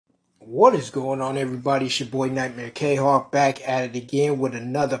What is going on, everybody? It's your boy Nightmare K-Hawk back at it again with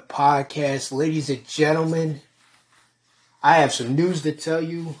another podcast. Ladies and gentlemen, I have some news to tell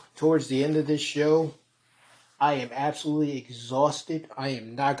you towards the end of this show. I am absolutely exhausted. I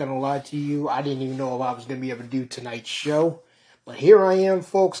am not going to lie to you. I didn't even know if I was going to be able to do tonight's show. But here I am,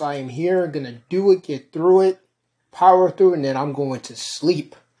 folks. I am here, going to do it, get through it, power through it, and then I'm going to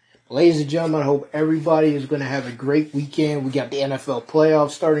sleep. Ladies and gentlemen, I hope everybody is going to have a great weekend. We got the NFL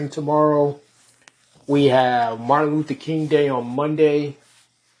playoffs starting tomorrow. We have Martin Luther King Day on Monday.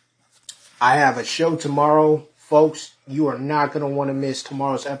 I have a show tomorrow. Folks, you are not going to want to miss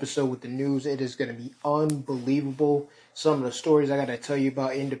tomorrow's episode with the news. It is going to be unbelievable. Some of the stories I got to tell you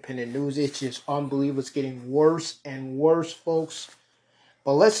about independent news, it's just unbelievable. It's getting worse and worse, folks.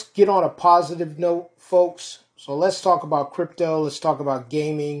 But let's get on a positive note, folks. So let's talk about crypto. Let's talk about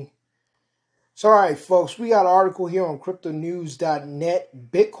gaming. So, all right, folks, we got an article here on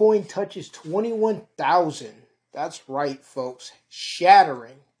cryptonews.net. Bitcoin touches 21,000. That's right, folks.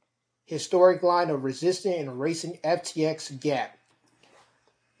 Shattering historic line of resistance and erasing FTX gap.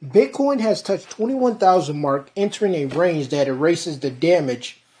 Bitcoin has touched 21,000 mark, entering a range that erases the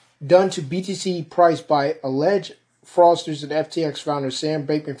damage done to BTC price by alleged fraudsters and FTX founder Sam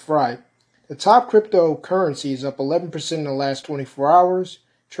Bankman-Fried. The top cryptocurrency is up 11% in the last 24 hours.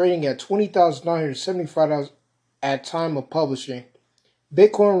 Trading at $20,975 at time of publishing.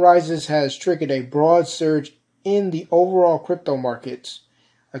 Bitcoin rises has triggered a broad surge in the overall crypto markets.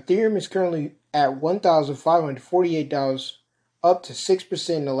 Ethereum is currently at $1,548, up to 6%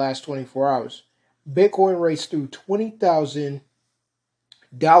 in the last 24 hours. Bitcoin raced through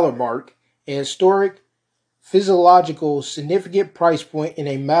 $20,000 mark, a historic, physiological, significant price point in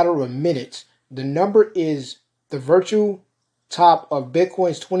a matter of minutes. The number is the virtual top of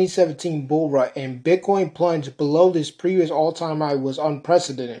Bitcoin's 2017 bull run, and Bitcoin plunge below this previous all-time high was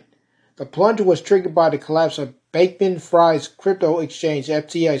unprecedented. The plunge was triggered by the collapse of Bankman-Fried's crypto exchange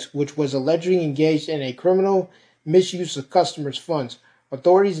FTX, which was allegedly engaged in a criminal misuse of customers' funds.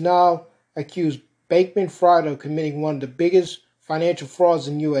 Authorities now accuse Bankman-Fried of committing one of the biggest financial frauds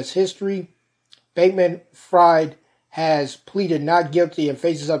in U.S. history. Bankman-Fried has pleaded not guilty and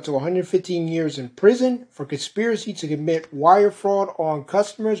faces up to 115 years in prison for conspiracy to commit wire fraud on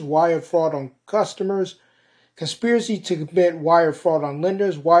customers, conspiracy to commit wire fraud on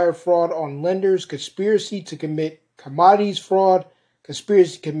lenders, conspiracy to commit commodities fraud,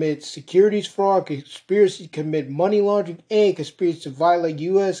 conspiracy to commit securities fraud, conspiracy to commit money laundering, and conspiracy to violate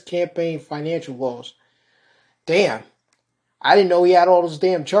U.S. campaign financial laws. Damn. I didn't know he had all those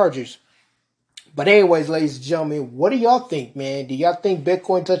damn charges. But anyways, ladies and gentlemen, what do y'all think, man? Do y'all think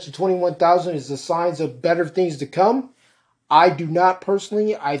Bitcoin touching 21,000 is the signs of better things to come? I do not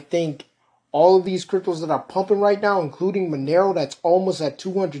personally. I think all of these cryptos that are pumping right now, including Monero, that's almost at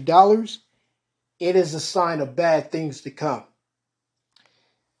 $200, it is a sign of bad things to come.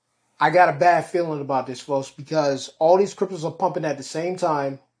 I got a bad feeling about this, folks, because all these cryptos are pumping at the same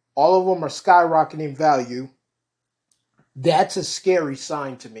time. All of them are skyrocketing in value. That's a scary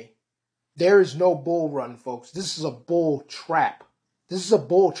sign to me. There is no bull run, folks. This is a bull trap.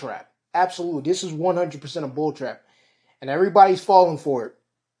 Absolutely. This is 100% a bull trap. And everybody's falling for it.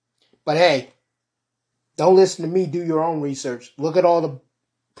 But hey, don't listen to me. Do your own research. Look at all the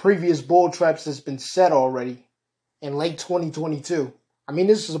previous bull traps that's been set already in late 2022. I mean,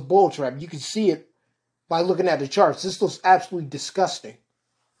 this is a bull trap. You can see it by looking at the charts. This looks absolutely disgusting.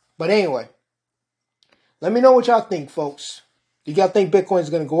 But anyway, let me know what y'all think, folks. Do y'all think Bitcoin is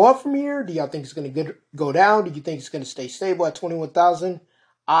going to go up from here? Do y'all think it's going to go down? Do you think it's going to stay stable at 21,000?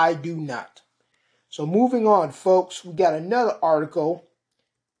 I do not. So moving on, folks, we got another article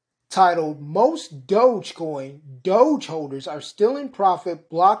titled, Most Doge holders are still in profit,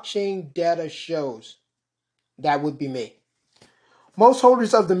 blockchain data shows. That would be me. Most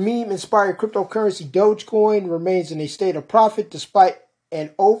holders of the meme-inspired cryptocurrency Dogecoin remains in a state of profit despite an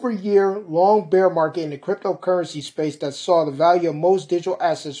over-year-long bear market in the cryptocurrency space that saw the value of most digital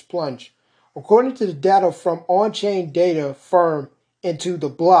assets plunge. According to the data from on-chain data firm Into the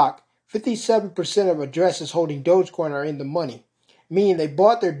Block, 57% of addresses holding Dogecoin are in the money, meaning they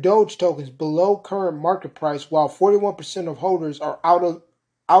bought their Doge tokens below current market price, while 41% of holders are out of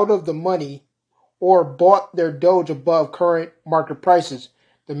the money or bought their Doge above current market prices.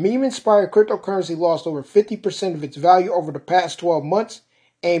 The meme-inspired cryptocurrency lost over 50% of its value over the past 12 months.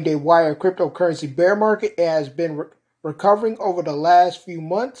 Aimed a wide cryptocurrency bear market, it has been recovering over the last few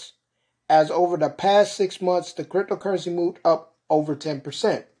months, as over the past 6 months, the cryptocurrency moved up over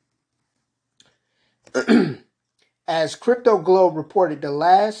 10%. As Crypto Globe reported, the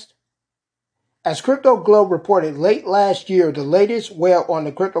last As Crypto Globe reported late last year, the latest whale on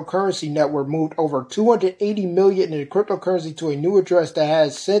the cryptocurrency network moved over 280 million in the cryptocurrency to a new address that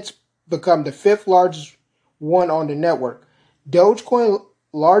has since become the fifth largest one on the network. Dogecoin,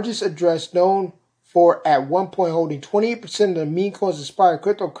 largest address known for at one point holding 28% of the meme coins inspired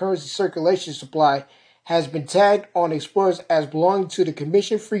cryptocurrency circulation supply, has been tagged on explorers as belonging to the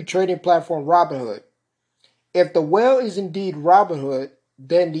commission-free trading platform Robinhood. If the whale is indeed Robinhood,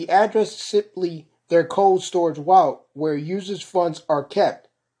 then the address is simply their cold storage wallet where users' funds are kept.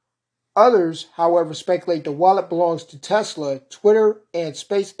 Others, however, speculate the wallet belongs to Tesla, Twitter, and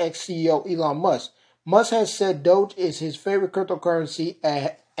SpaceX CEO Elon Musk. Musk has said Doge is his favorite cryptocurrency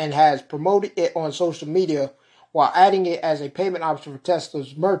and has promoted it on social media while adding it as a payment option for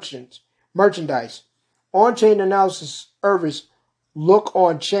Tesla's merchandise. On-chain analysis service Look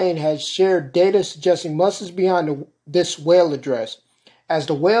On Chain has shared data suggesting Musk is behind this whale address. As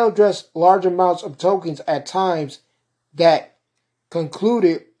the whale addressed large amounts of tokens at times that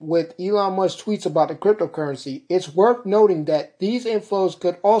concluded with Elon Musk's tweets about the cryptocurrency, it's worth noting that these inflows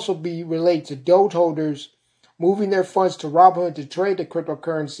could also be related to Doge holders moving their funds to Robinhood to trade the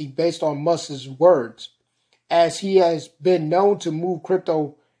cryptocurrency based on Musk's words, as he has been known to move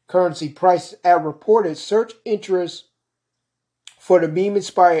cryptocurrency prices at reported search interest for the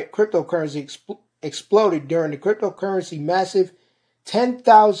meme-inspired cryptocurrency exploded during the cryptocurrency massive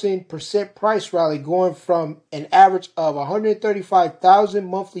 10,000% price rally, going from an average of 135,000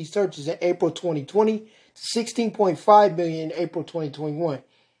 monthly searches in April 2020 to 16.5 million in April 2021.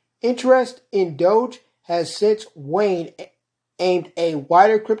 Interest in Doge has since waned amid a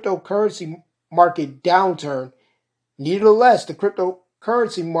wider cryptocurrency market downturn. Nevertheless, the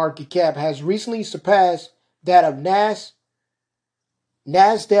cryptocurrency market cap has recently surpassed that of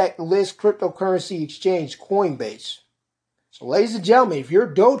NASDAQ list cryptocurrency exchange Coinbase. So, ladies and gentlemen, if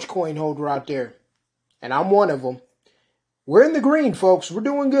you're a Dogecoin holder out there, and I'm one of them, we're in the green, folks. We're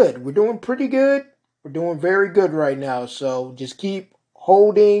doing good. We're doing pretty good. We're doing very good right now. So just keep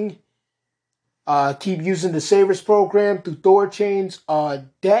holding. Keep using the Savers program through Thorchain's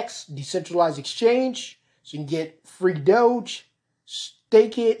DEX, decentralized exchange, so you can get free Doge,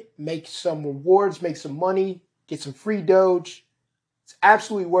 stake it, make some rewards, make some money, get some free Doge. It's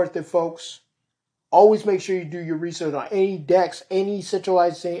absolutely worth it, folks. Always make sure you do your research on any DEX, any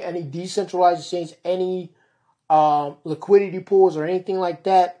centralized exchange, any decentralized exchange, any liquidity pools or anything like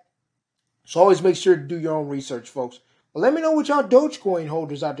that. So always make sure to do your own research, folks. But let me know what y'all Dogecoin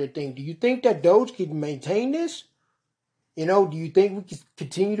holders out there think. Do you think that Doge can maintain this? Do you think we can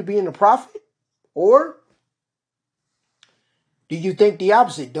continue to be in the profit? Or do you think the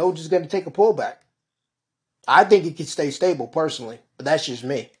opposite? Doge is going to take a pullback. I think it can stay stable personally, but that's just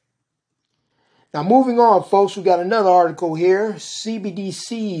me. Now, moving on, folks, we got another article here.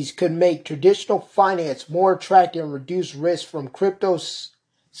 CBDCs could make traditional finance more attractive and reduce risk from crypto,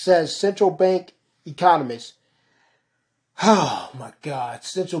 says central bank economist. Oh, my God.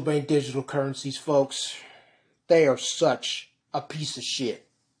 Central bank digital currencies, folks. They are such a piece of shit.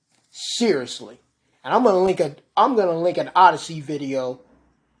 Seriously. And I'm gonna link an Odyssey video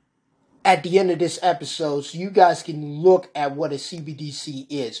at the end of this episode so you guys can look at what a CBDC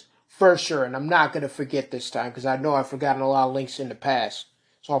is. For sure, and I'm not going to forget this time because I know I've forgotten a lot of links in the past.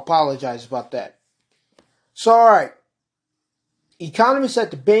 So I apologize about that. So, all right. Economists at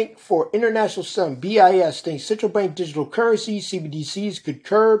the Bank for International Settlement, BIS, think central bank digital currencies, CBDCs, could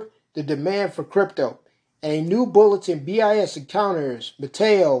curb the demand for crypto. And a new bulletin, BIS encounters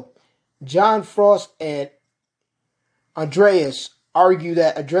Matteo, John Frost, and Andreas argue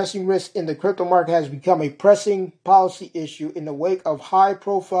that addressing risk in the crypto market has become a pressing policy issue in the wake of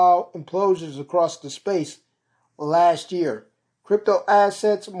high-profile implosions across the space last year. Crypto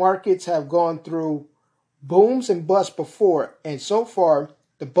assets markets have gone through booms and busts before, and so far,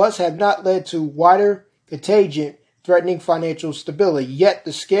 the busts have not led to wider contagion threatening financial stability. Yet,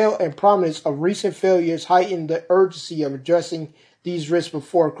 the scale and prominence of recent failures heighten the urgency of addressing these risks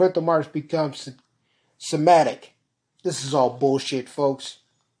before crypto markets become systematic. This is all bullshit, folks.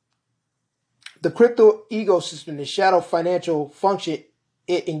 The crypto ecosystem, the shadow financial function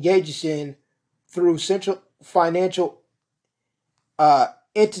it engages in through central financial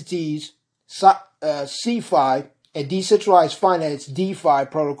entities, CeFi, and decentralized finance, DeFi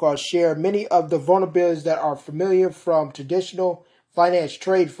protocols share many of the vulnerabilities that are familiar from traditional finance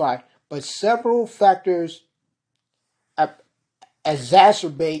TradeFi, but several factors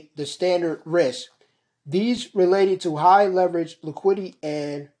exacerbate the standard risk. These related to high leverage, liquidity,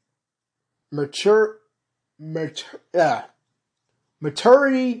 and maturity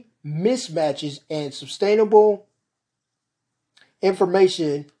mismatches and sustainable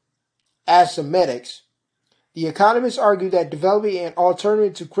information asymmetrics. The economists argue that developing an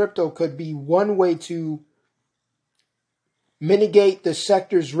alternative to crypto could be one way to mitigate the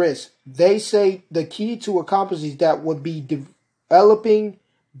sector's risk. They say the key to accomplishing that would be developing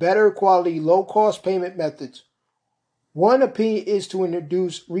better quality, low-cost payment methods. One opinion is to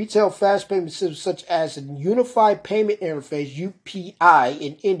introduce retail fast payment systems such as a Unified Payment Interface, UPI,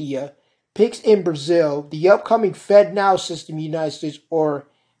 in India, PIX in Brazil, the upcoming FedNow system in the United States, or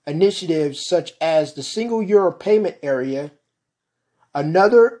initiatives such as the Single Euro Payment Area.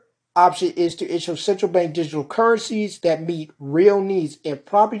 Another option is to issue central bank digital currencies that meet real needs. If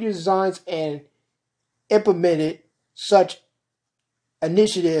properly designed and implemented, such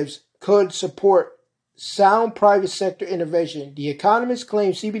initiatives could support sound private sector innovation. The economists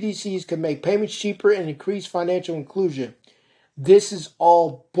claim CBDCs could make payments cheaper and increase financial inclusion. This is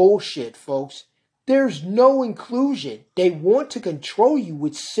all bullshit, folks. There's no inclusion. They want to control you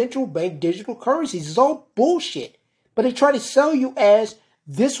with central bank digital currencies. It's all bullshit. But they try to sell you as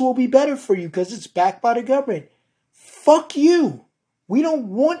this will be better for you because it's backed by the government. Fuck you. We don't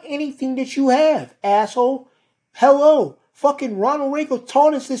want anything that you have, asshole. Hello. Fucking Ronald Reagan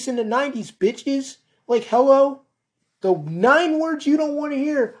taught us this in the 90s, bitches. Like, hello? The 9 words you don't want to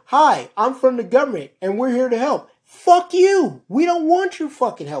hear. Hi, I'm from the government, and we're here to help. Fuck you. We don't want your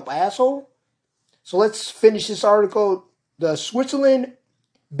fucking help, asshole. So let's finish this article. The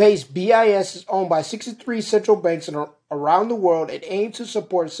Switzerland-based BIS is owned by 63 central banks around the world and aims to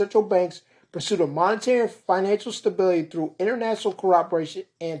support central banks' pursuit of monetary and financial stability through international cooperation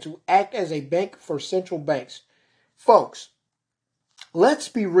and to act as a bank for central banks. Folks, let's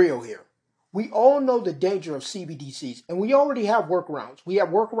be real here. We all know the danger of CBDCs, and we already have workarounds. We have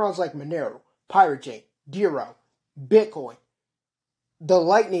workarounds like Monero, Pirate Chain, Dero, Bitcoin, the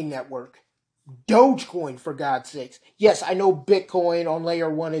Lightning Network, Dogecoin, for God's sakes. Yes, I know Bitcoin on layer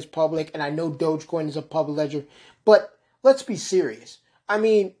 1 is public, and I know Dogecoin is a public ledger, but let's be serious. I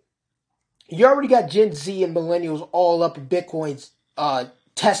mean, you already got Gen Z and millennials all up in Bitcoin's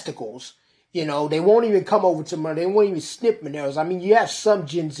testicles. You know, they won't even come over to Monero. They won't even snip Moneros. I mean, you have some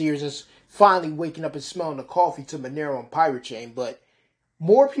Gen Zers that's finally waking up and smelling the coffee to Monero and Pirate Chain, but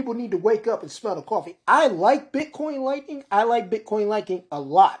more people need to wake up and smell the coffee. I like Bitcoin Lightning. I like Bitcoin Lightning a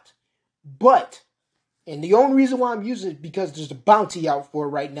lot. But, and the only reason why I'm using it is because there's a bounty out for it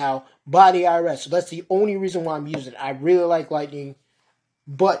right now by the IRS. So that's the only reason why I'm using it. I really like Lightning.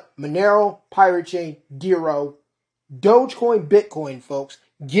 But Monero, Pirate Chain, Dero, Dogecoin, Bitcoin, folks.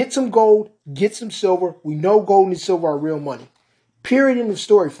 Get some gold, get some silver. We know gold and silver are real money. Period in the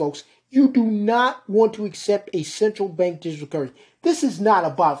story, folks. You do not want to accept a central bank digital currency. This is not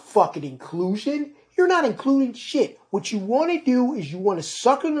about fucking inclusion. You're not including shit. What you want to do is you want to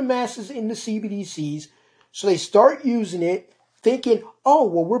sucker the masses into CBDCs so they start using it thinking, oh,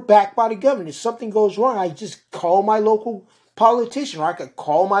 well, we're backed by the government. If something goes wrong, I just call my local politician or I could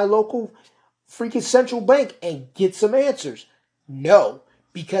call my local freaking central bank and get some answers. No,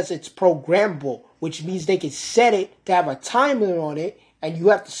 because it's programmable, which means they can set it to have a time limit on it, and you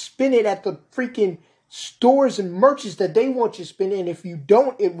have to spin it at the freaking stores and merchants that they want you to spin it. And if you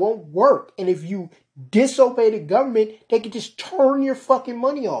don't, it won't work. And if you disobey the government, they can just turn your fucking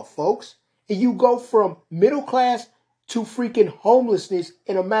money off, folks. And you go from middle class to freaking homelessness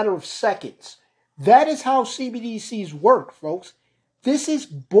in a matter of seconds. That is how CBDCs work, folks. This is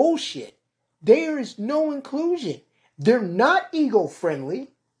bullshit. There is no inclusion. They're not ego-friendly.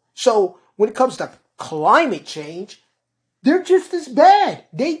 So when it comes to climate change, they're just as bad.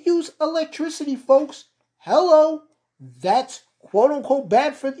 They use electricity, folks. Hello. That's quote-unquote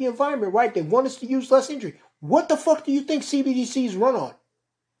bad for the environment, right? They want us to use less energy. What the fuck do you think CBDCs run on?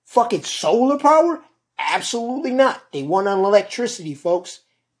 Fucking solar power? Absolutely not. They run on electricity, folks.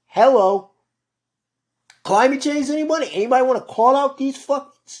 Hello. Climate change, anybody? Anybody want to call out these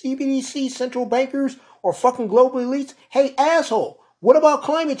fucking CBDC central bankers or fucking global elites? Hey, asshole, what about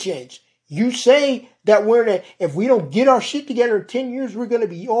climate change? You say that if we don't get our shit together in 10 years, we're going to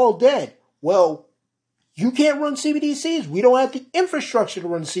be all dead. Well, you can't run CBDCs. We don't have the infrastructure to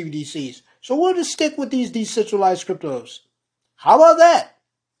run CBDCs. So we'll just stick with these decentralized cryptos. How about that?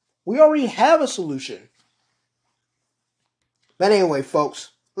 We already have a solution. But anyway,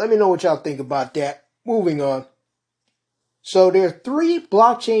 folks, let me know what y'all think about that. Moving on. So there are 3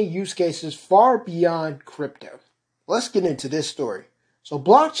 blockchain use cases far beyond crypto. Let's get into this story. So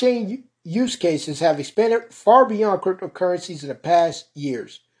blockchain use cases have expanded far beyond cryptocurrencies in the past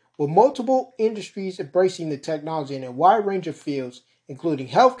years, with multiple industries embracing the technology in a wide range of fields, including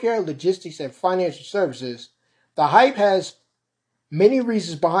healthcare, logistics, and financial services. The hype has many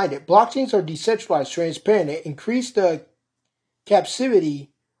reasons behind it. Blockchains are decentralized, transparent, and increase the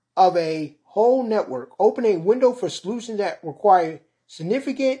capacity of a whole network, opening a window for solutions that require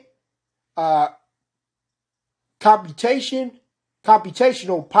significant computational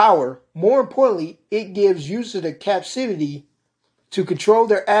power. More importantly, it gives users the capacity to control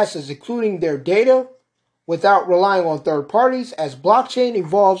their assets, including their data, without relying on third parties. As blockchain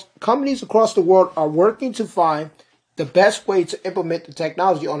evolves, companies across the world are working to find the best way to implement the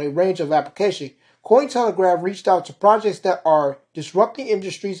technology on a range of applications. Cointelegraph reached out to projects that are disrupting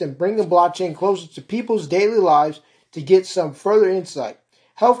industries and bringing blockchain closer to people's daily lives to get some further insight.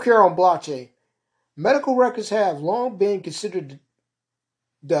 Healthcare on blockchain. Medical records have long been considered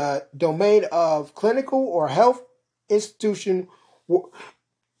the domain of clinical or health institutions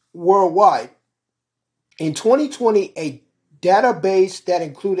worldwide. In 2020, a database that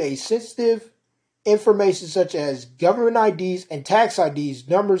included a sensitive information such as government IDs and tax IDs,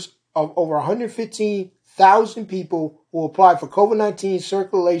 numbers of over 115,000 people who applied for COVID-19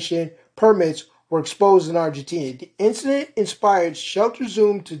 circulation permits were exposed in Argentina. The incident inspired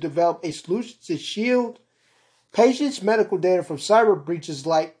ShelterZoom to develop a solution to shield patients' medical data from cyber breaches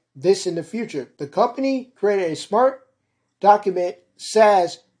like this in the future. The company created a smart document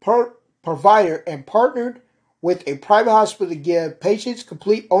SaaS provider and partnered with a private hospital to give patients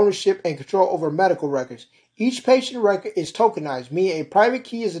complete ownership and control over medical records. Each patient record is tokenized, meaning a private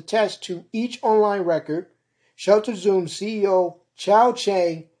key is attached to each online record. ShelterZoom CEO Chao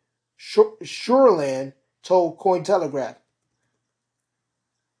Chang Shurland told Cointelegraph.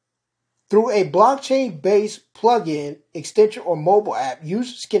 Through a blockchain-based plugin, extension, or mobile app,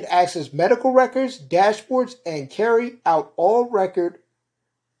 users can access medical records, dashboards, and carry out all record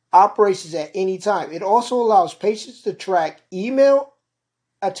operations at any time. It also allows patients to track email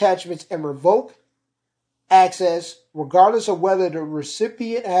attachments and revoke access regardless of whether the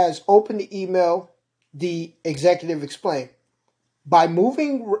recipient has opened the email, the executive explained. By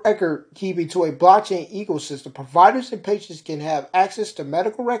moving record keeping to a blockchain ecosystem, providers and patients can have access to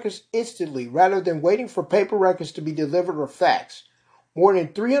medical records instantly rather than waiting for paper records to be delivered or faxed. More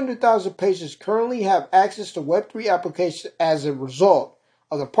than 300,000 patients currently have access to Web3 applications as a result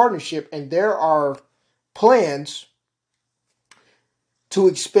of the partnership, and there are plans to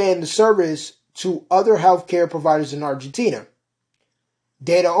expand the service to other healthcare providers in Argentina.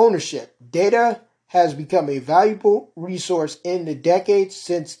 Data ownership. Data has become a valuable resource in the decades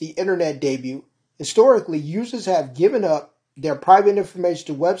since the internet debut. Historically, users have given up their private information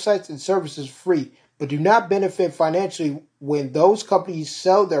to websites and services free, but do not benefit financially when those companies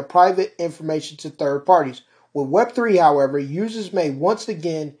sell their private information to third parties. With Web3, however, users may once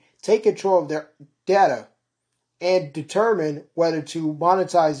again take control of their data and determine whether to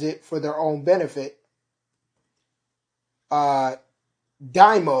monetize it for their own benefit.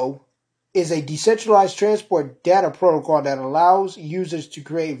 Dymo is a decentralized transport data protocol that allows users to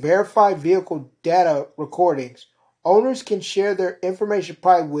create verified vehicle data recordings. Owners can share their information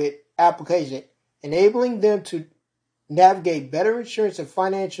privately with applications, enabling them to navigate better insurance and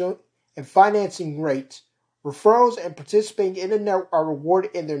financing rates. Referrals and participating in the network are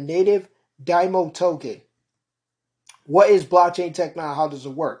rewarded in their native Dymo token. What is blockchain technology? How does it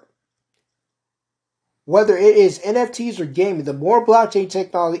work? Whether it is NFTs or gaming, the more blockchain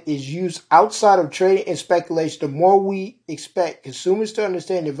technology is used outside of trading and speculation, the more we expect consumers to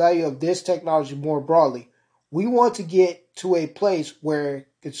understand the value of this technology more broadly. We want to get to a place where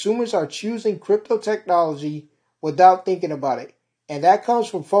consumers are choosing crypto technology without thinking about it, and that comes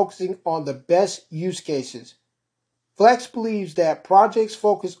from focusing on the best use cases. Flex believes that projects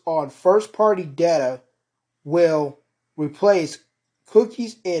focused on first-party data will replace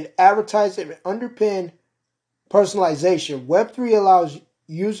cookies in advertising and underpin personalization. Web3 allows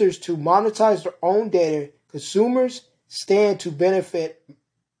users to monetize their own data. Consumers stand to benefit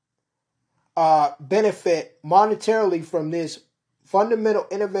monetarily from this fundamental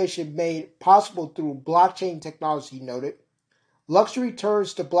innovation made possible through blockchain technology, he noted. Luxury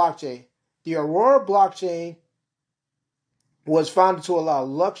turns to blockchain. The Aurora blockchain was founded to allow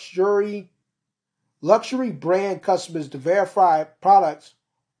luxury brand customers to verify products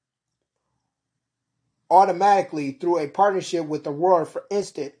automatically through a partnership with Aurora. For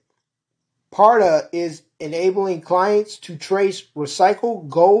instance, Parda is enabling clients to trace recycled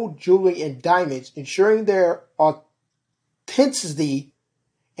gold, jewelry, and diamonds, ensuring their authenticity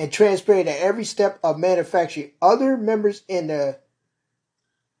and transparency at every step of manufacturing. Other members in the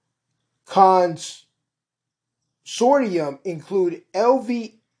consortium include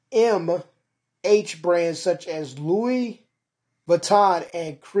LVMH brands such as Louis Vuitton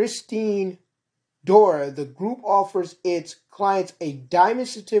and Christian Dior. The group offers its clients a diamond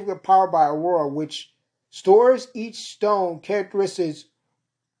certificate powered by Aurora, which stores each stone characteristics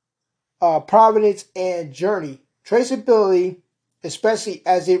provenance, and journey. Traceability, especially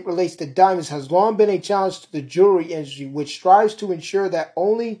as it relates to diamonds, has long been a challenge to the jewelry industry, which strives to ensure that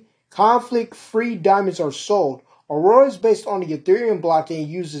only conflict-free diamonds are sold. Aurora is based on the Ethereum blockchain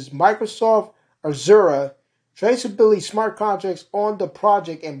and uses Microsoft Azure traceability smart contracts on the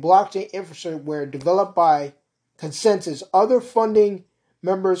project and blockchain infrastructure developed by Consensus. Other funding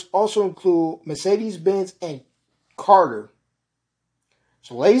members also include Mercedes-Benz and Carter.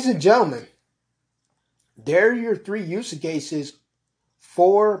 So, ladies and gentlemen, there are your 3 use cases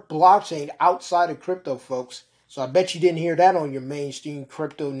for blockchain outside of crypto, folks. So I bet you didn't hear that on your mainstream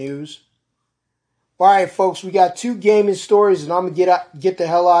crypto news. All right, folks, we got 2 gaming stories, and I'm going to get the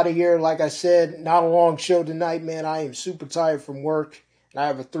hell out of here. Like I said, not a long show tonight, man. I am super tired from work, and I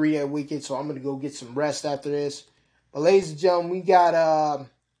have a 3-day weekend, so I'm going to go get some rest after this. But ladies and gentlemen, we got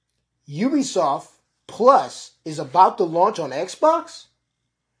Ubisoft Plus is about to launch on Xbox.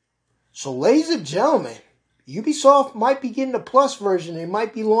 So ladies and gentlemen, Ubisoft might be getting a Plus version. They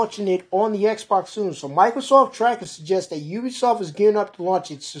might be launching it on the Xbox soon. So Microsoft Tracker suggests that Ubisoft is gearing up to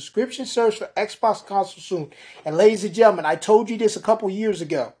launch its subscription service for Xbox console soon. And ladies and gentlemen, I told you this a couple years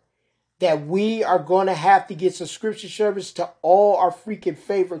ago, that we are going to have to get subscription service to all our freaking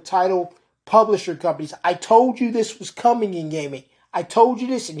favorite title publisher companies. I told you this was coming in gaming. I told you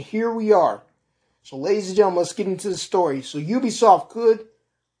this, and here we are. So ladies and gentlemen, let's get into the story. So Ubisoft could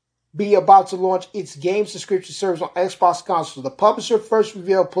be about to launch its game subscription service on Xbox console. The publisher first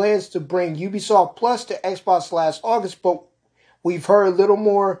revealed plans to bring Ubisoft Plus to Xbox last August, but we've heard little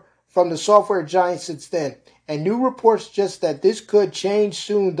more from the software giant since then. And new reports suggest that this could change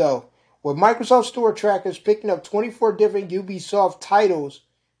soon, though. With Microsoft Store trackers picking up 24 different Ubisoft titles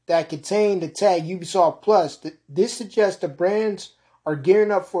that contain the tag Ubisoft Plus, this suggests the brands are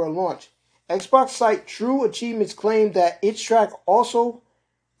gearing up for a launch. Xbox site True Achievements claimed that its track also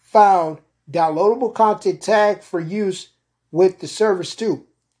found downloadable content tagged for use with the service too.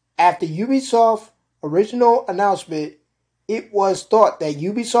 After Ubisoft's original announcement, it was thought that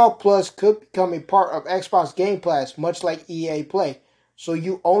Ubisoft Plus could become a part of Xbox Game Pass, much like EA Play. So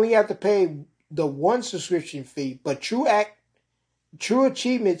you only have to pay the one subscription fee, but True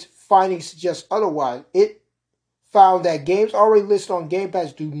Achievements findings suggest otherwise. It found that games already listed on Game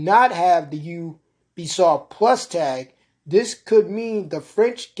Pass do not have the Ubisoft Plus tag. This could mean the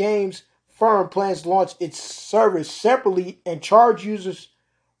French games firm plans to launch its service separately and charge users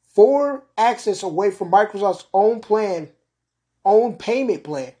for access away from Microsoft's own payment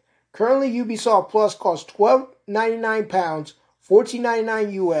plan. Currently, Ubisoft Plus costs £12.99,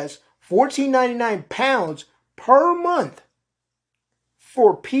 $14.99 US, £14.99 per month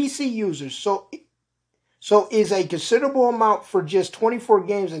for PC users. So is a considerable amount for just 24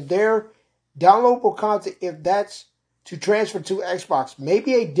 games and their downloadable content if that's to transfer to Xbox.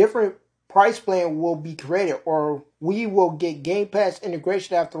 Maybe a different price plan will be created, or we will get Game Pass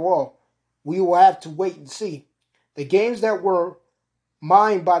integration after all. We will have to wait and see. The games that were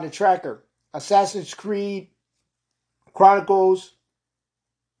mined by the tracker: Assassin's Creed Chronicles,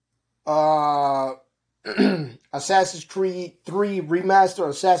 Assassin's Creed 3 Remaster,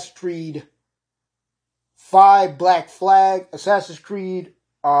 Assassin's Creed 5 Black Flag, Assassin's Creed,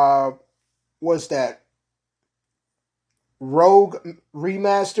 what's that? Rogue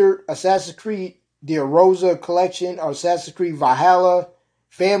Remastered, Assassin's Creed The Arosa Collection, Assassin's Creed Valhalla,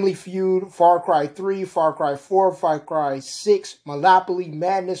 Family Feud, Far Cry 3, Far Cry 4, Far Cry 6, Monopoly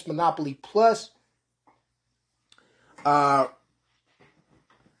Madness, Monopoly Plus. What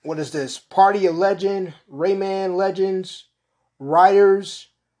is this? Party of Legend, Rayman Legends, Riders,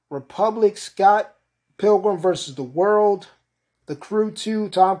 Republic, Scott Pilgrim vs. the World, The Crew 2,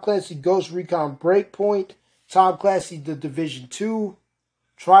 Tom Clancy Ghost Recon Breakpoint, Tom Clancy The Division 2,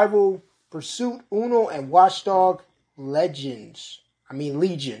 Tribal Pursuit, Uno, and Watchdog Legion.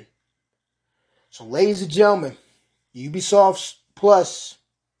 So, ladies and gentlemen, Ubisoft Plus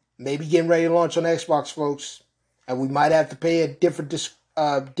may be getting ready to launch on Xbox, folks. And we might have to pay a different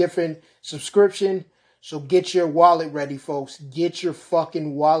subscription. So get your wallet ready, folks. Get your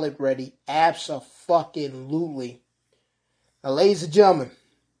fucking wallet ready. Abso-fucking-lutely. Now, ladies and gentlemen,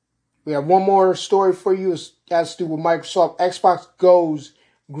 we have one more story for you. It has to do with Microsoft. Xbox goes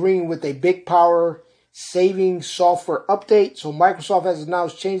green with a big power-saving software update. So Microsoft has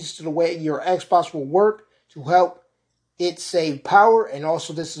announced changes to the way your Xbox will work to help it save power. And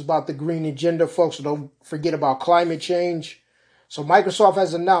also, this is about the green agenda, folks. So don't forget about climate change. So Microsoft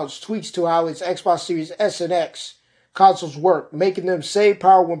has announced tweaks to how its Xbox Series S and X consoles work, making them save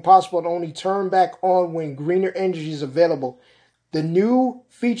power when possible and only turn back on when greener energy is available. The new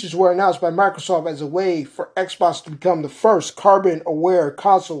features were announced by Microsoft as a way for Xbox to become the first carbon-aware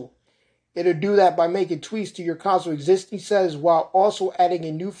console It'll do that by making tweaks to your console existing settings while also adding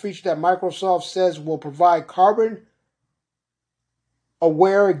a new feature that Microsoft says will provide carbon-aware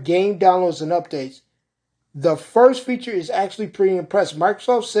game downloads and updates. The first feature is actually pretty impressive.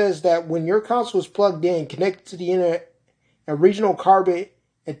 Microsoft says that when your console is plugged in, connected to the internet, and regional carbon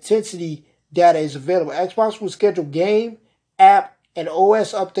intensity data is available, Xbox will schedule game, app, and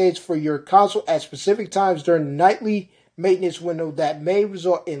OS updates for your console at specific times during the nightly maintenance window that may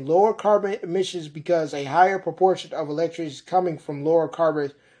result in lower carbon emissions because a higher proportion of electricity is coming from lower carbon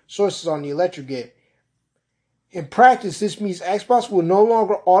sources on the electric grid. In practice, this means Xbox will no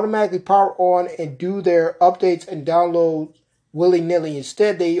longer automatically power on and do their updates and downloads willy-nilly.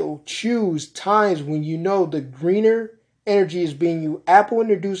 Instead, they will choose times when you know the greener energy is being used. Apple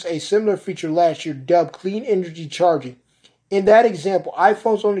introduced a similar feature last year dubbed Clean Energy Charging. In that example,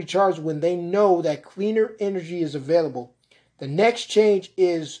 iPhones only charge when they know that cleaner energy is available. The next change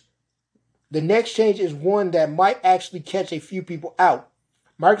is one that might actually catch a few people out.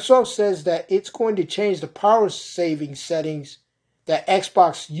 Microsoft says that it's going to change the power saving settings that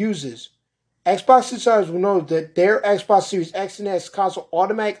Xbox uses. Xbox insiders will know that their Xbox Series X and S console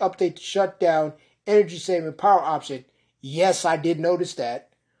automatic update to shut down energy saving power option. Yes, I did notice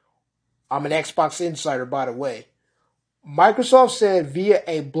that. I'm an Xbox insider, by the way. Microsoft said via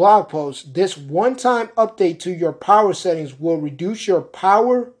a blog post, this one-time update to your power settings will reduce your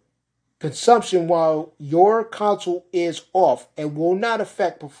power consumption while your console is off and will not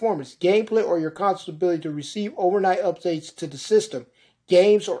affect performance, gameplay, or your console's ability to receive overnight updates to the system,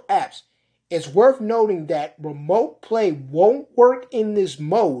 games, or apps. It's worth noting that remote play won't work in this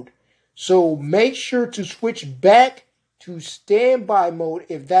mode, so make sure to switch back to standby mode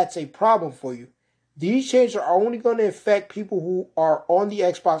if that's a problem for you. These changes are only going to affect people who are on the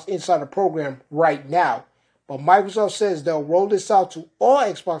Xbox Insider program right now. But Microsoft says they'll roll this out to all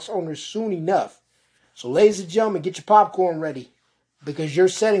Xbox owners soon enough. So ladies and gentlemen, get your popcorn ready because your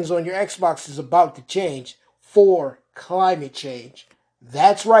settings on your Xbox is about to change for climate change.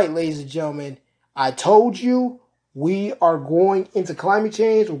 That's right, ladies and gentlemen. I told you we are going into climate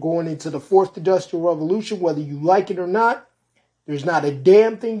change. We're going into the fourth industrial revolution, whether you like it or not. There's not a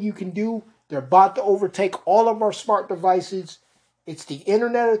damn thing you can do. They're about to overtake all of our smart devices. It's the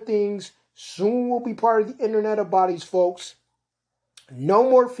Internet of Things. Soon we'll be part of the Internet of Bodies, folks. No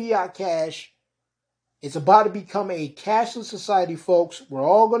more fiat cash. It's about to become a cashless society, folks. We're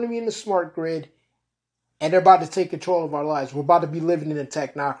all going to be in the smart grid. And they're about to take control of our lives. We're about to be living in a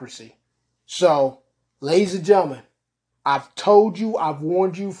technocracy. So, ladies and gentlemen, I've told you, I've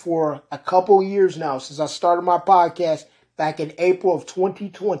warned you for a couple of years now since I started my podcast back in April of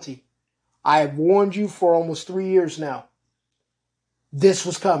 2020. I have warned you for almost 3 years now. This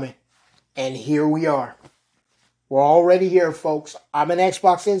was coming. And here we are. We're already here, folks. I'm an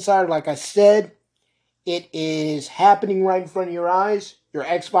Xbox insider. Like I said, it is happening right in front of your eyes. Your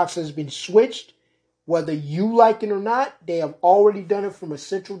Xbox has been switched. Whether you like it or not, they have already done it from a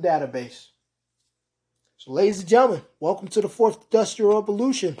central database. So, ladies and gentlemen, welcome to the fourth industrial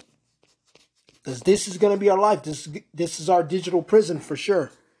revolution. Because this is going to be our life. This is our digital prison for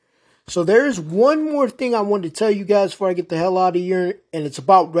sure. So there is one more thing I wanted to tell you guys before I get the hell out of here, and it's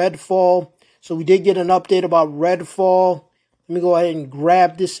about Redfall. So we did get an update about Redfall. Let me go ahead and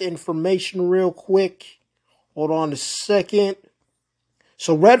grab this information real quick. Hold on a second.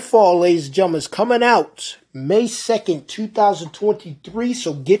 So Redfall, ladies and gentlemen, is coming out May 2nd, 2023.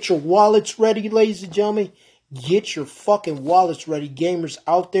 So get your wallets ready, ladies and gentlemen. Get your fucking wallets ready, gamers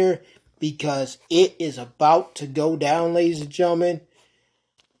out there, because it is about to go down, ladies and gentlemen.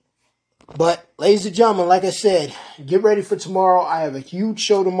 But, ladies and gentlemen, like I said, get ready for tomorrow. I have a huge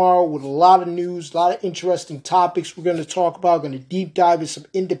show tomorrow with a lot of news, a lot of interesting topics we're going to talk about. I'm going to deep dive in some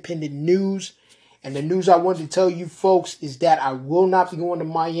independent news. And the news I wanted to tell you folks is that I will not be going to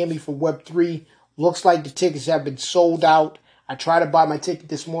Miami for Web3. Looks like the tickets have been sold out. I tried to buy my ticket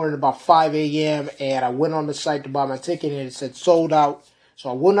this morning about 5 a.m. and I went on the site to buy my ticket and it said sold out. So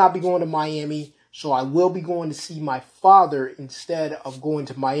I will not be going to Miami. So I will be going to see my father instead of going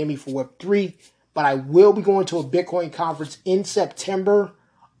to Miami for Web3. But I will be going to a Bitcoin conference in September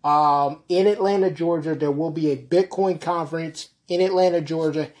in Atlanta, Georgia. There will be a Bitcoin conference in Atlanta,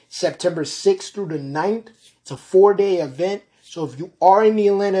 Georgia, September 6th through the 9th. It's a 4-day event. So if you are in the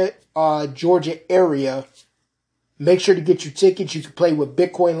Atlanta, Georgia area, make sure to get your tickets. You can pay with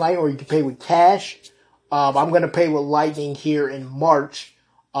Bitcoin Lightning or you can pay with cash. I'm going to pay with Lightning here in March.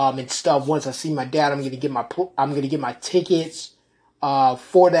 And stuff. Once I see my dad, I'm gonna get my tickets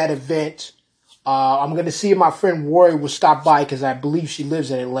for that event. I'm gonna see if my friend Rory will stop by because I believe she lives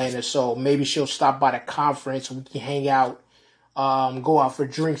in Atlanta, so maybe she'll stop by the conference and we can hang out go out for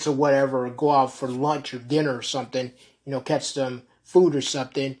drinks or whatever, or go out for lunch or dinner or something, catch some food or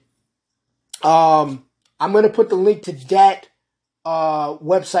something. I'm going to put the link to that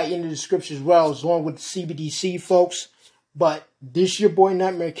website in the description as well, along with the CBDC, folks. But this your boy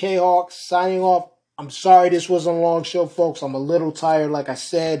Nightmare K-Hawk signing off. I'm sorry this was a long show, folks. I'm a little tired, like I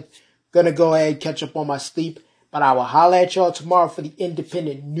said. Gonna go ahead and catch up on my sleep. But I will holler at y'all tomorrow for the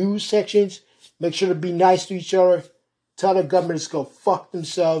independent news sections. Make sure to be nice to each other. Tell the government to go fuck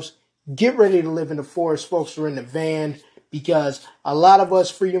themselves. Get ready to live in the forest, folks, or in the van. Because a lot of us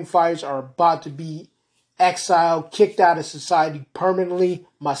freedom fighters are about to be exiled, kicked out of society permanently,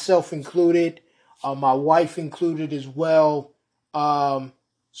 myself included, my wife included as well.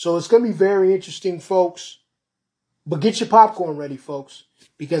 So it's going to be very interesting, folks. But get your popcorn ready, folks,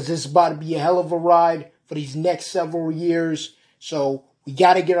 because this is about to be a hell of a ride for these next several years. So we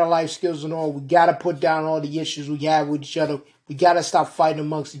got to get our life skills in order. We got to put down all the issues we have with each other. We got to stop fighting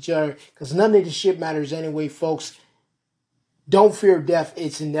amongst each other because none of this shit matters anyway, folks. Don't fear death.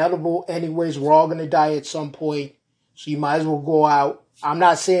 It's inevitable anyways. We're all going to die at some point. So you might as well go out. I'm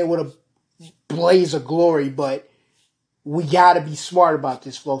not saying with a blaze of glory, but we got to be smart about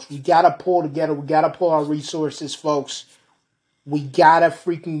this, folks. We got to pull together. We got to pull our resources, folks. We got to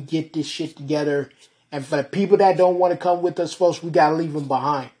freaking get this shit together. And for the people that don't want to come with us, folks, we got to leave them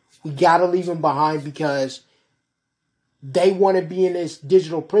behind. We got to leave them behind because they want to be in this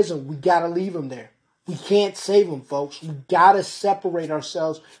digital prison. We got to leave them there. We can't save them, folks. We got to separate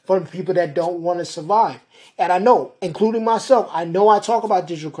ourselves from the people that don't want to survive. And I know, including myself, I know I talk about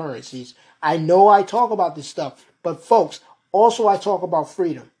digital currencies. I know I talk about this stuff. But, folks, also I talk about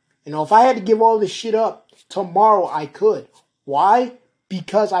freedom. If I had to give all this shit up tomorrow, I could. Why?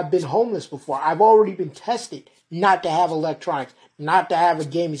 Because I've been homeless before. I've already been tested not to have electronics, not to have a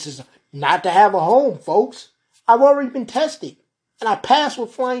gaming system, not to have a home, folks. I've already been tested. And I passed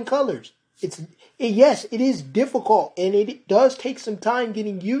with flying colors. Yes, it is difficult, and it does take some time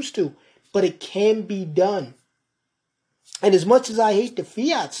getting used to, but it can be done. And as much as I hate the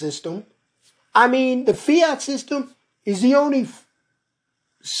fiat system, the fiat system is the only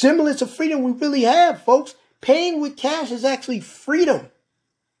semblance of freedom we really have, folks. Paying with cash is actually freedom.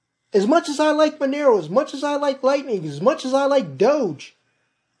 As much as I like Monero, as much as I like Lightning, as much as I like Doge,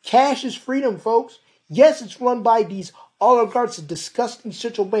 cash is freedom, folks. Yes, it's run by these oligarchs, a disgusting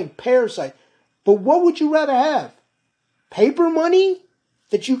central bank parasite. But what would you rather have? Paper money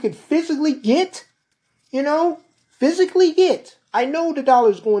that you could physically get? Physically get. I know the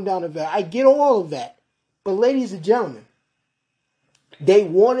dollar's going down in value. I get all of that. But ladies and gentlemen, they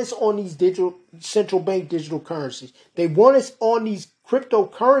want us on these central bank digital currencies. They want us on these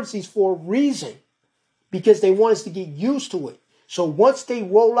cryptocurrencies for a reason. Because they want us to get used to it. So once they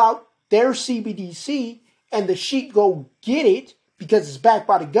roll out their CBDC and the sheep go get it, because it's backed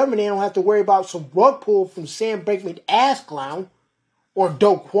by the government, they don't have to worry about some rug pull from Sam Bankman ass clown or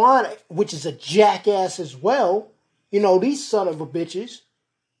Do Kwon, which is a jackass as well. These son of a bitches.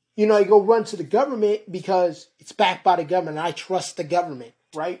 They go run to the government because it's backed by the government. And I trust the government,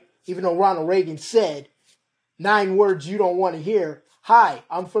 right? Even though Ronald Reagan said 9 words you don't want to hear. Hi,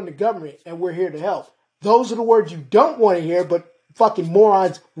 I'm from the government and we're here to help. Those are the words you don't want to hear, but fucking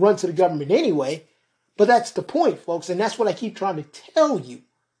morons run to the government anyway. But that's the point, folks, and that's what I keep trying to tell you.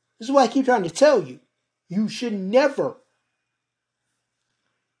 This is what I keep trying to tell you. You should never,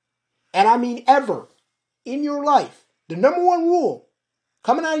 and I mean ever, in your life, the number one rule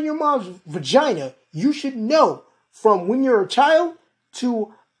coming out of your mom's vagina, you should know from when you're a child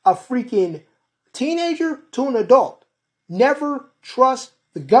to a freaking teenager to an adult. Never trust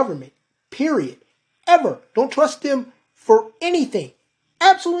the government, period. Ever. Don't trust them for anything.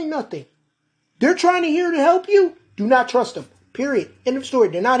 Absolutely nothing. They're trying to here to help you. Do not trust them. Period. End of story.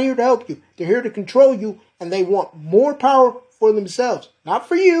 They're not here to help you. They're here to control you, and they want more power for themselves. Not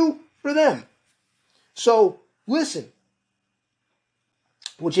for you, for them. So, listen.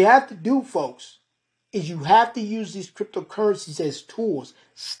 What you have to do, folks, is you have to use these cryptocurrencies as tools.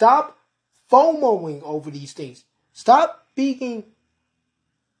 Stop FOMOing over these things. Stop FOMOing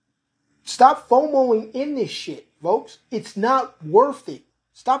in this shit, folks. It's not worth it.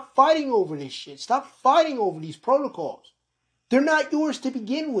 Stop fighting over this shit. Stop fighting over these protocols. They're not yours to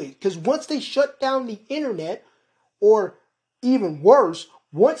begin with. Because once they shut down the internet, or even worse,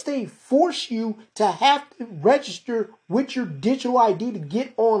 once they force you to have to register with your digital ID to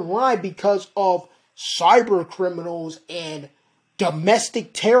get online because of cyber criminals and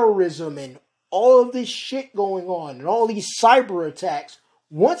domestic terrorism and all of this shit going on and all these cyber attacks,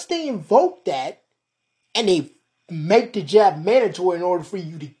 once they invoke that and they make the jab mandatory in order for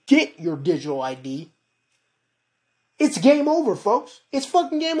you to get your digital ID, it's game over, folks. It's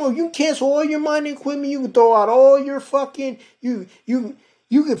fucking game over. You can cancel all your mining equipment. You can throw out all your fucking, you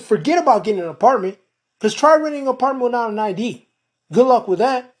can forget about getting an apartment. Because try renting an apartment without an ID. Good luck with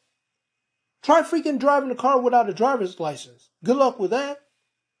that. Try freaking driving a car without a driver's license. Good luck with that.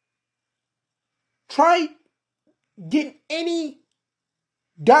 Try getting any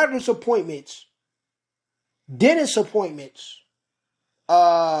doctor's appointments, dentist appointments,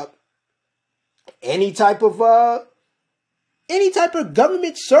 any type of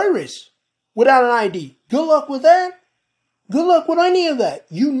government service without an ID. Good luck with that. Good luck with any of that.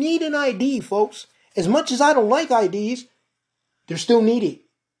 You need an ID, folks. As much as I don't like IDs, they're still needed.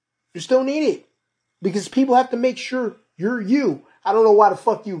 They're still needed. Because people have to make sure you're you. I don't know why the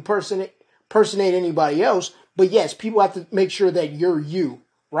fuck you impersonate anybody else. But yes, people have to make sure that you're you.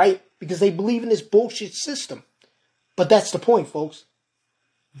 Right? Because they believe in this bullshit system. But that's the point, folks.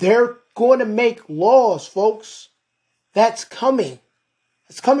 They're going to make laws, folks. That's coming.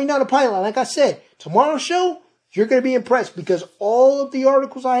 It's coming down the pipeline. Like I said, tomorrow's show, you're going to be impressed. Because all of the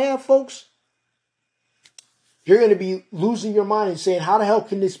articles I have, folks, you're going to be losing your mind and saying, how the hell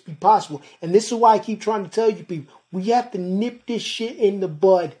can this be possible? And this is why I keep trying to tell you people, we have to nip this shit in the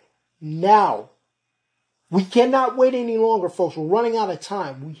bud now. We cannot wait any longer, folks. We're running out of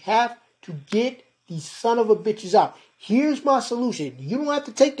time. We have to get these son of a bitches out. Here's my solution. You don't have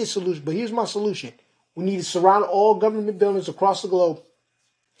to take this solution, but here's my solution. We need to surround all government buildings across the globe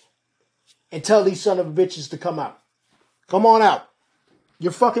and tell these son of a bitches to come out. Come on out.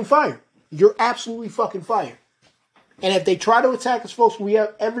 You're fucking fired. You're absolutely fucking fired. And if they try to attack us, folks, we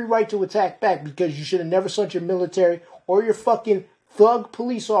have every right to attack back because you should have never sent your military or your fucking thug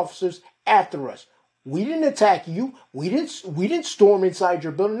police officers after us. We didn't attack you. We didn't storm inside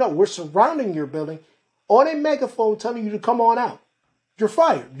your building. No, we're surrounding your building on a megaphone telling you to come on out. You're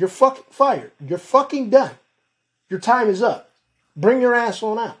fired. You're fucking fired. You're fucking done. Your time is up. Bring your ass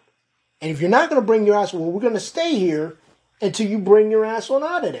on out. And if you're not going to bring your ass, well, we're going to stay here until you bring your ass on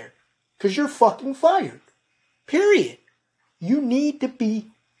out of there. Because you're fucking fired. Period. You need to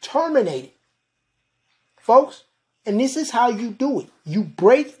be terminated. Folks, and this is how you do it. You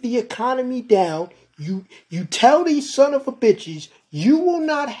break the economy down. You tell these son of a bitches you will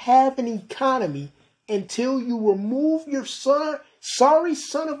not have an economy until you remove your sorry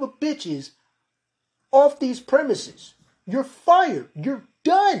son of a bitches off these premises. You're fired. You're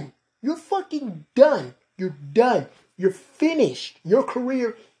done. You're fucking done. You're done. You're finished. Your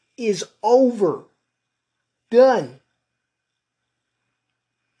career is over. Done.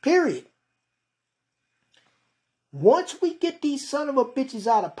 Period. Once we get these son of a bitches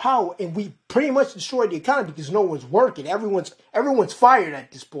out of power and we pretty much destroy the economy because no one's working, everyone's fired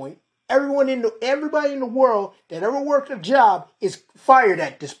at this point. Everybody in the world that ever worked a job is fired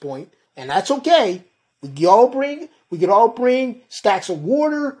at this point, and that's okay. We can all bring stacks of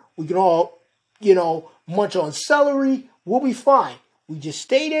water. We can all, munch on celery. We'll be fine. We just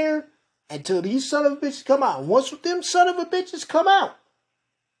stay there until these son of a bitches come out. And once them son of a bitches come out,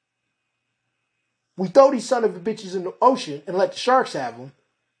 we throw these son of a bitches in the ocean and let the sharks have them.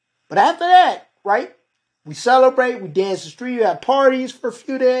 But after that, right, we celebrate, we dance the street, we have parties for a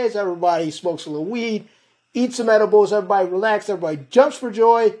few days, everybody smokes a little weed, eats some edibles, everybody relax, everybody jumps for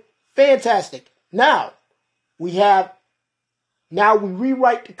joy. Fantastic. Now we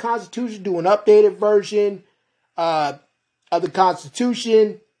rewrite the Constitution, do an updated version of the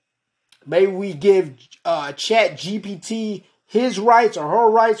Constitution. Maybe we give Chat GPT his rights or her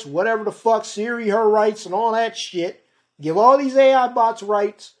rights, whatever the fuck, Siri her rights and all that shit. Give all these AI bots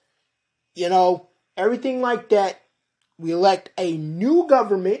rights, everything like that. We elect a new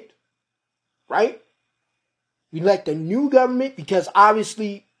government, right? We elect a new government because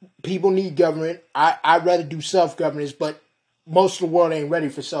obviously people need government. I'd rather do self-governance, but most of the world ain't ready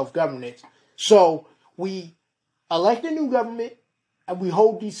for self-governance. So we elect a new government and we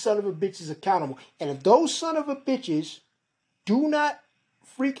hold these son of a bitches accountable. And if those son of a bitches do not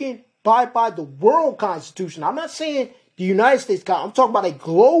freaking abide by the world constitution. I'm not saying the United States Constitution. I'm talking about a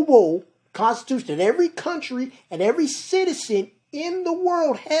global constitution that every country and every citizen in the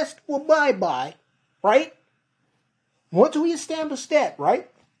world has to abide by, right? Once we establish that, right?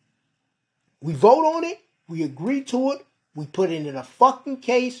 We vote on it. We agree to it. We put it in a fucking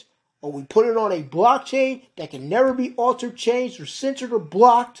case or we put it on a blockchain that can never be altered, changed, or censored or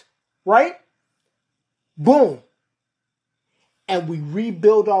blocked, right? Boom. And we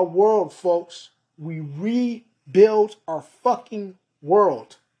rebuild our world, folks. We rebuild our fucking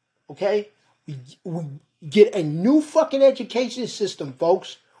world. Okay? We get a new fucking education system,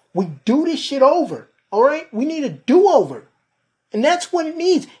 folks. We do this shit over. Alright? We need a do-over. And that's what it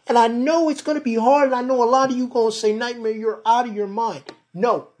needs. And I know it's going to be hard. And I know a lot of you going to say, Nightmare, you're out of your mind.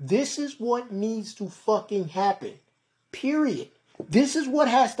 No, this is what needs to fucking happen. Period. This is what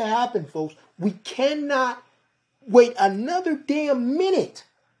has to happen, folks. We cannot wait another damn minute.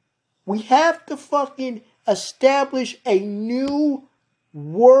 We have to fucking establish a new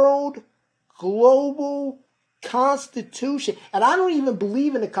world global constitution. And I don't even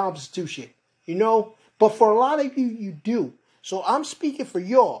believe in the Constitution, you know, but for a lot of you, you do. So I'm speaking for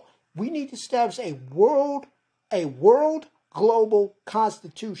y'all. We need to establish a world global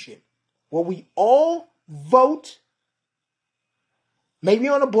constitution where we all vote, maybe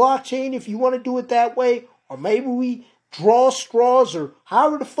on a blockchain if you want to do it that way, or maybe we draw straws, or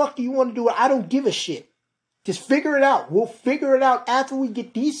however the fuck do you want to do it. I don't give a shit. Just figure it out. We'll figure it out after we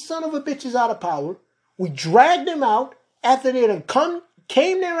get these son of a bitches out of power. We drag them out after they done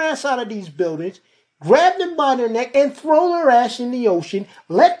came their ass out of these buildings, grab them by their neck, and throw their ass in the ocean.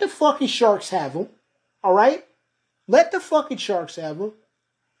 Let the fucking sharks have them. All right? Let the fucking sharks have them.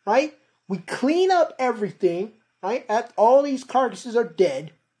 Right? We clean up everything. Right? All these carcasses are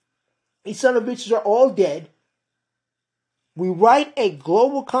dead. These son of bitches are all dead. We write a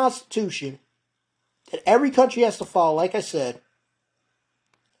global constitution that every country has to follow, like I said.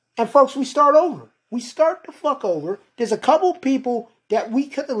 And folks, we start over. We start the fuck over. There's a couple people that we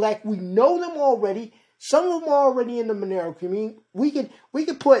could elect. We know them already. Some of them are already in the Monero community. We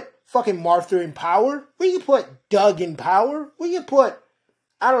could put fucking Martha in power. We could put Doug in power. We could put,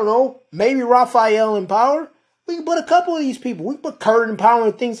 I don't know, maybe Raphael in power. We can put a couple of these people. We can put Kurt in power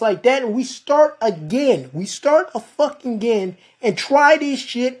and things like that. And we start again. We start a fucking again and try this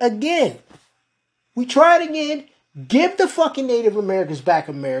shit again. We try it again. Give the fucking Native Americans back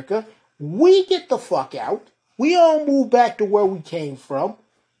America. We get the fuck out. We all move back to where we came from.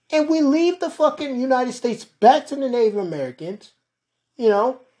 And we leave the fucking United States back to the Native Americans. You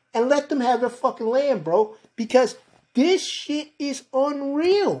know. And let them have their fucking land, bro. Because this shit is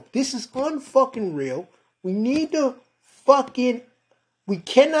unreal. This is unfucking real. We need to we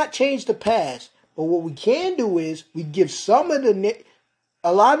cannot change the past. But what we can do is we give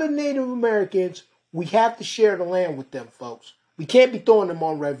a lot of Native Americans, we have to share the land with them, folks. We can't be throwing them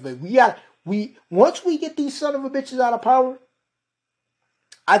on reservation. Once we get these son of a bitches out of power,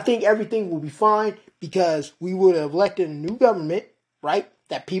 I think everything will be fine because we would have elected a new government, right?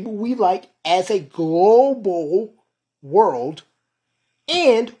 That people we like as a global world.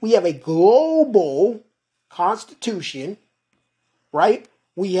 And we have a global constitution, right?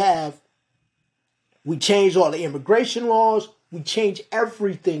 We changed all the immigration laws. We changed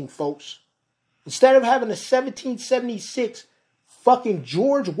everything, folks. Instead of having a 1776 fucking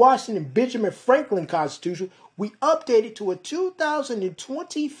George Washington Benjamin Franklin Constitution, we updated to a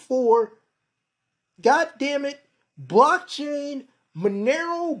 2024, goddammit, blockchain,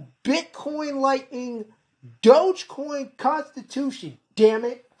 Monero, Bitcoin Lightning, Dogecoin Constitution. Damn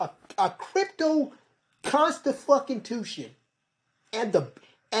it, a crypto Constitution, and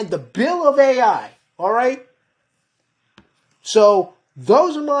the Bill of AI. All right. So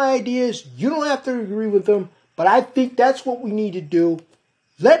those are my ideas. You don't have to agree with them, but I think that's what we need to do.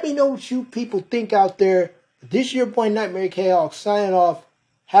 Let me know what you people think out there. This is your boy Nightmare K-Hawk signing off.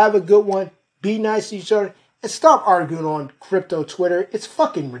 Have a good one. Be nice to each other. And stop arguing on crypto Twitter. It's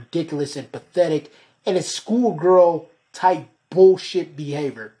fucking ridiculous and pathetic. And it's schoolgirl type bullshit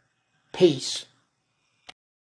behavior. Peace.